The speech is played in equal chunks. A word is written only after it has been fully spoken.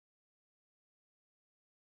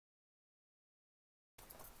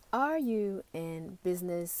Are you in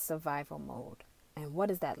business survival mode? And what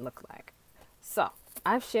does that look like? So,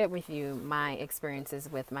 I've shared with you my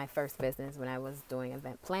experiences with my first business when I was doing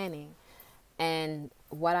event planning. And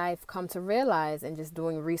what I've come to realize in just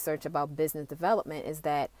doing research about business development is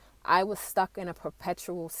that I was stuck in a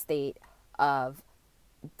perpetual state of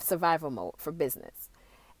survival mode for business.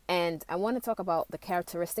 And I want to talk about the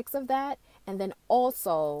characteristics of that and then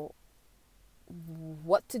also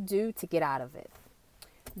what to do to get out of it.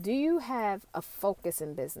 Do you have a focus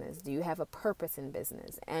in business? Do you have a purpose in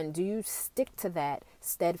business? And do you stick to that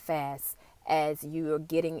steadfast as you're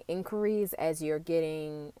getting inquiries, as you're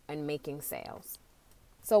getting and making sales?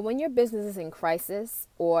 So when your business is in crisis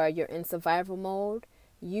or you're in survival mode,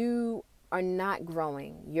 you are not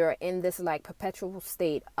growing. You're in this like perpetual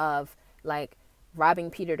state of like robbing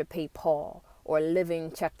Peter to pay Paul, or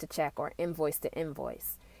living check to check or invoice to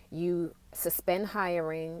invoice. You suspend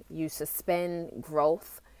hiring, you suspend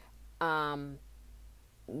growth,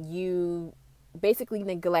 you basically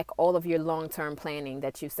neglect all of your long-term planning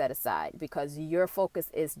that you set aside because your focus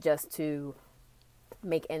is just to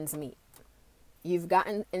make ends meet. You've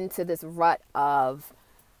gotten into this rut of,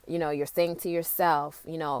 you're saying to yourself,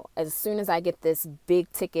 as soon as I get this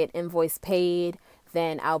big ticket invoice paid,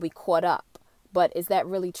 then I'll be caught up. But is that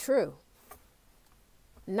really true?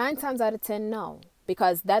 9 times out of 10, no,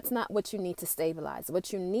 because that's not what you need to stabilize.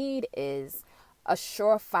 What you need is a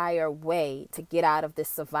surefire way to get out of this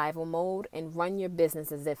survival mode and run your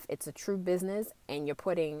business as if it's a true business and you're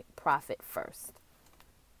putting profit first.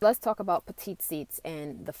 Let's talk about Petite Seats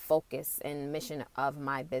and the focus and mission of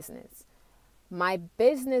my business. My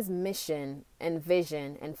business mission and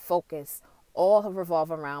vision and focus all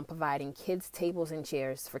revolve around providing kids tables and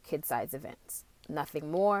chairs for kid-size events.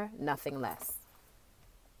 Nothing more, nothing less.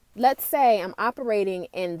 Let's say I'm operating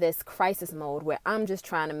in this crisis mode where I'm just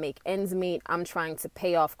trying to make ends meet. I'm trying to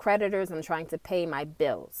pay off creditors. I'm trying to pay my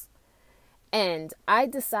bills. And I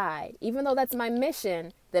decide, even though that's my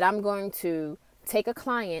mission, that I'm going to take a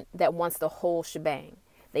client that wants the whole shebang.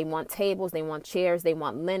 They want tables, they want chairs, they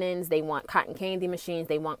want linens, they want cotton candy machines,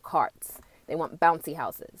 they want carts, they want bouncy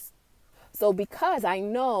houses. So because I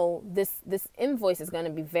know this invoice is going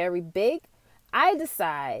to be very big, I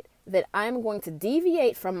decide that I'm going to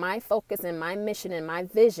deviate from my focus and my mission and my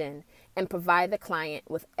vision and provide the client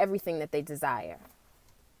with everything that they desire.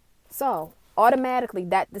 So automatically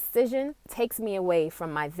that decision takes me away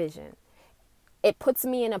from my vision. It puts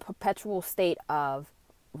me in a perpetual state of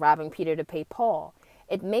robbing Peter to pay Paul.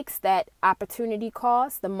 It makes that opportunity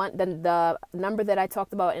cost, the number that I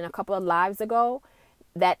talked about in a couple of lives ago,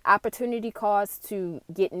 that opportunity cost to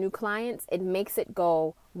get new clients, it makes it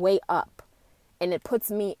go way up. And it puts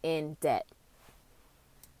me in debt.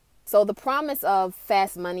 So the promise of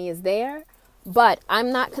fast money is there, but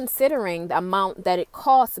I'm not considering the amount that it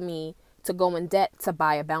costs me to go in debt to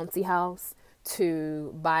buy a bouncy house,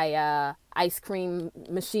 to buy a ice cream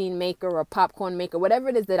machine maker or popcorn maker, whatever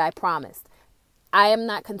it is that I promised. I am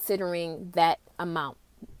not considering that amount.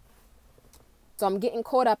 So I'm getting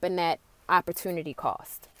caught up in that opportunity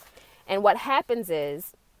cost. And what happens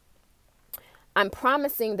is, I'm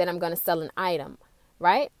promising that I'm going to sell an item,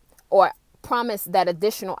 right? Or promise that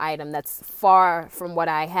additional item that's far from what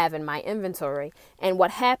I have in my inventory. And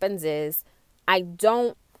what happens is I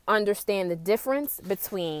don't understand the difference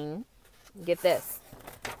between, get this,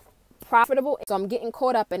 profitable. So I'm getting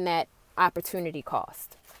caught up in that opportunity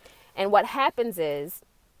cost. And what happens is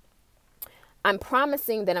I'm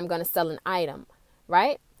promising that I'm going to sell an item,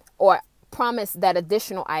 right? Or promise that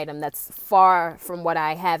additional item that's far from what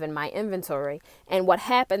I have in my inventory. And what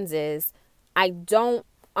happens is I don't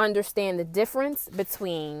understand the difference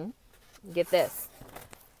between, get this,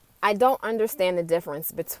 I don't understand the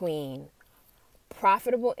difference between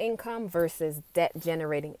profitable income versus debt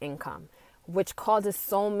generating income, which causes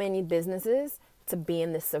so many businesses to be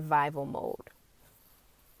in this survival mode.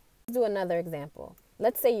 Let's do another example.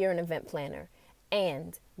 Let's say you're an event planner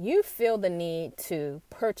and you feel the need to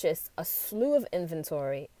purchase a slew of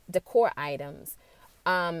inventory, decor items,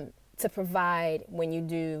 to provide when you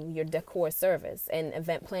do your decor service and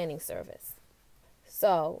event planning service.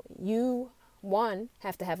 So you, 1,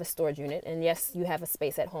 have to have a storage unit. And yes, you have a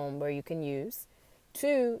space at home where you can use.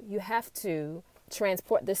 2, you have to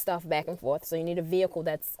transport this stuff back and forth. So you need a vehicle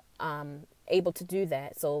that's able to do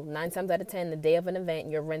that. So 9 times out of 10, the day of an event,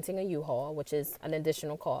 you're renting a U-Haul, which is an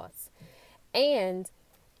additional cost. And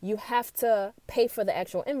you have to pay for the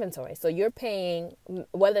actual inventory. So you're paying,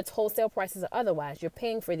 whether it's wholesale prices or otherwise, you're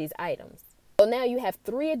paying for these items. So now you have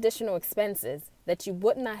 3 additional expenses that you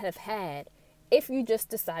would not have had if you just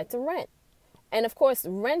decide to rent. And of course,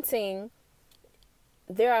 renting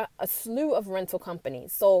there are a slew of rental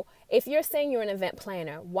companies. So if you're saying you're an event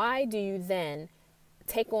planner, why do you then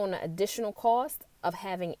take on an additional cost of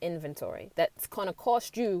having inventory that's going to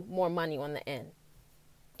cost you more money on the end?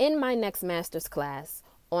 In my next master's class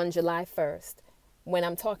on July 1st, when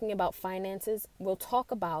I'm talking about finances, we'll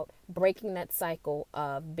talk about breaking that cycle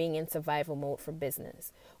of being in survival mode for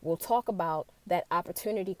business. We'll talk about that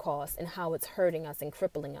opportunity cost and how it's hurting us and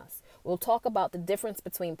crippling us. We'll talk about the difference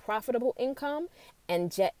between profitable income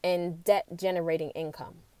and debt generating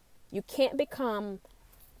income. You can't become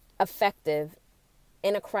effective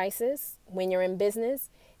in a crisis when you're in business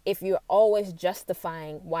if you're always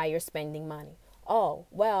justifying why you're spending money. Oh,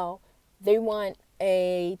 well, they want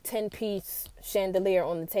a 10-piece chandelier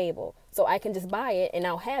on the table, so I can just buy it and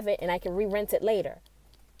I'll have it and I can re-rent it later.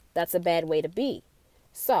 That's a bad way to be.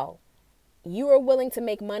 So you are willing to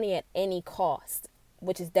make money at any cost,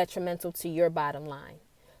 which is detrimental to your bottom line.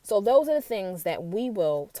 So those are the things that we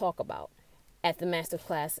will talk about at the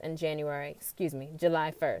masterclass in July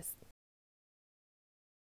 1st.